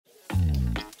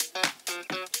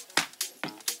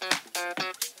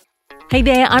Hey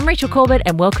there, I'm Rachel Corbett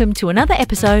and welcome to another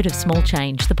episode of Small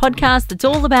Change, the podcast that's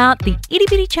all about the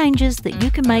itty-bitty changes that you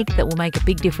can make that will make a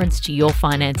big difference to your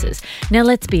finances. Now,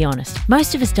 let's be honest,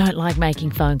 most of us don't like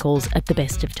making phone calls at the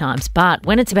best of times, but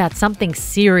when it's about something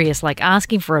serious like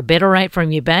asking for a better rate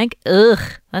from your bank,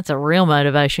 that's a real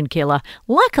motivation killer.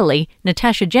 Luckily,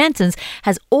 Natasha Janssens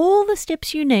has all the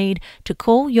steps you need to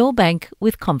call your bank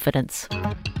with confidence.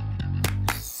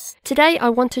 Today, I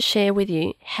want to share with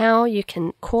you how you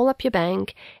can call up your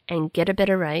bank and get a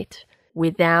better rate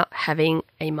without having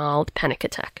a mild panic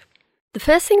attack. The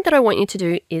first thing that I want you to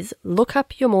do is look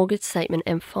up your mortgage statement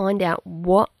and find out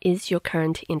what is your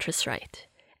current interest rate.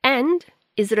 And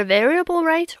is it a variable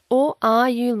rate or are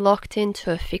you locked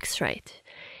into a fixed rate?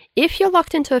 If you're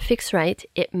locked into a fixed rate,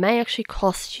 it may actually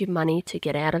cost you money to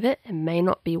get out of it and may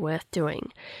not be worth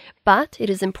doing. But it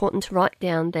is important to write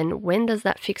down then when does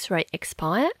that fixed rate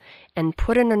expire and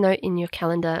put in a note in your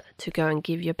calendar to go and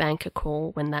give your bank a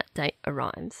call when that date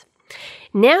arrives.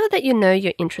 Now that you know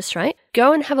your interest rate,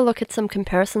 go and have a look at some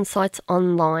comparison sites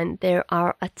online. There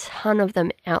are a ton of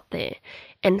them out there.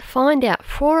 And find out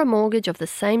for a mortgage of the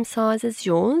same size as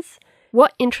yours,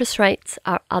 what interest rates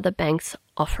are other banks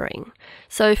offering.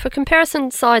 So for comparison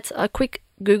sites, a quick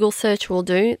Google search will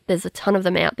do. There's a ton of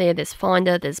them out there. There's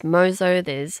Finder, there's Mozo,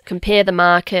 there's Compare the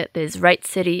Market, there's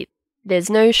RateSetter. There's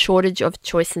no shortage of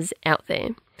choices out there.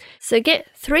 So get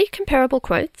 3 comparable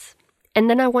quotes, and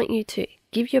then I want you to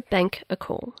give your bank a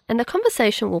call. And the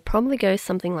conversation will probably go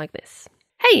something like this.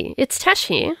 Hey, it's Tash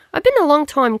here. I've been a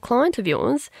long-time client of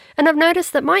yours, and I've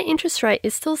noticed that my interest rate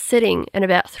is still sitting at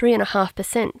about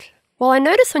 3.5%. Well, I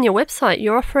notice on your website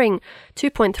you're offering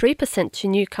 2.3% to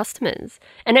new customers,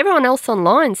 and everyone else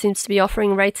online seems to be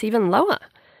offering rates even lower.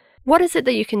 What is it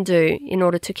that you can do in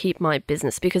order to keep my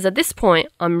business? Because at this point,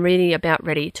 I'm really about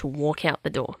ready to walk out the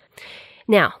door.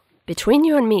 Now, between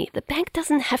you and me, the bank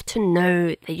doesn't have to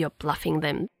know that you're bluffing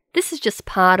them. This is just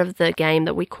part of the game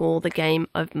that we call the game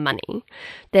of money.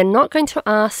 They're not going to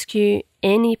ask you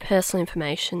any personal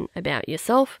information about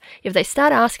yourself. If they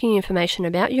start asking you information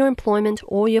about your employment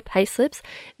or your payslips,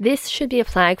 this should be a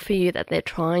flag for you that they're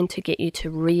trying to get you to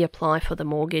reapply for the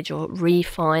mortgage or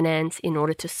refinance in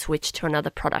order to switch to another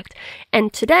product.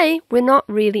 And today, we're not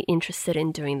really interested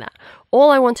in doing that. All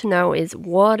I want to know is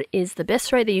what is the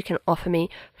best rate that you can offer me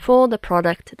for the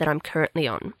product that I'm currently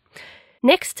on.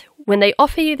 Next, when they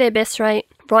offer you their best rate,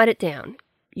 write it down.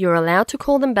 You're allowed to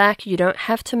call them back. You don't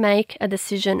have to make a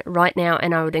decision right now,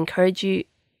 and I would encourage you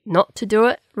not to do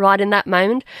it right in that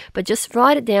moment, but just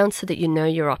write it down so that you know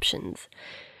your options.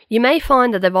 You may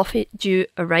find that they've offered you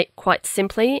a rate quite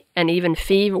simply and even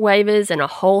fee waivers and a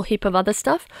whole heap of other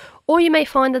stuff, or you may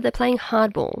find that they're playing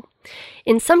hardball.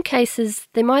 In some cases,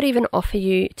 they might even offer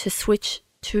you to switch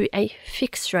to a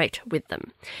fixed rate with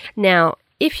them. Now,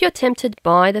 if you're tempted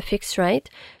by the fixed rate,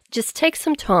 just take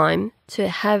some time to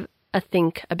have a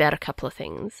think about a couple of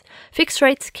things. Fixed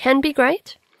rates can be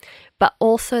great, but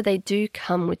also they do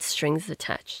come with strings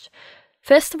attached.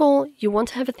 First of all, you want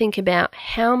to have a think about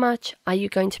how much are you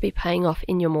going to be paying off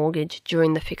in your mortgage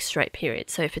during the fixed rate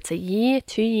period. So if it's a year,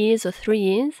 2 years, or 3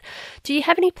 years, do you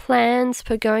have any plans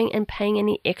for going and paying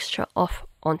any extra off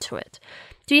onto it?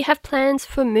 Do you have plans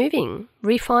for moving,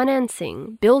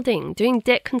 refinancing, building, doing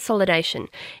debt consolidation?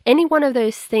 Any one of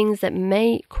those things that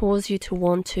may cause you to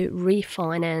want to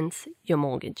refinance your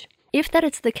mortgage. If that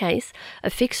is the case, a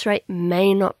fixed rate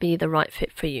may not be the right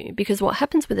fit for you, because what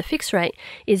happens with a fixed rate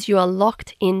is you are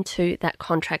locked into that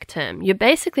contract term. You're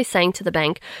basically saying to the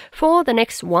bank, for the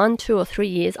next 1, 2, or 3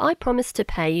 years, I promise to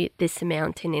pay you this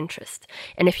amount in interest.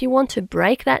 And if you want to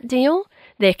break that deal,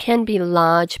 there can be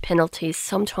large penalties,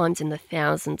 sometimes in the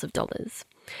thousands of dollars.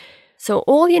 So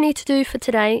all you need to do for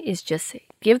today is just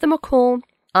give them a call,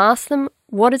 ask them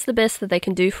what is the best that they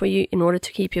can do for you in order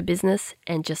to keep your business,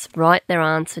 and just write their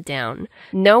answer down.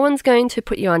 No one's going to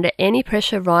put you under any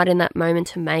pressure right in that moment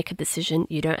to make a decision.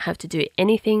 You don't have to do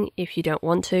anything if you don't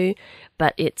want to,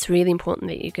 but it's really important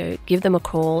that you go give them a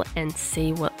call and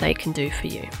see what they can do for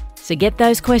you. So get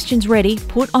those questions ready,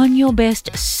 put on your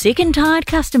best sick and tired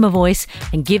customer voice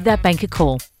and give that bank a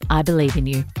call. I believe in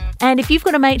you. And if you've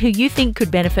got a mate who you think could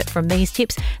benefit from these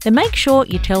tips, then make sure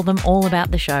you tell them all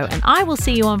about the show. And I will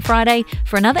see you on Friday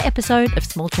for another episode of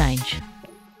Small Change.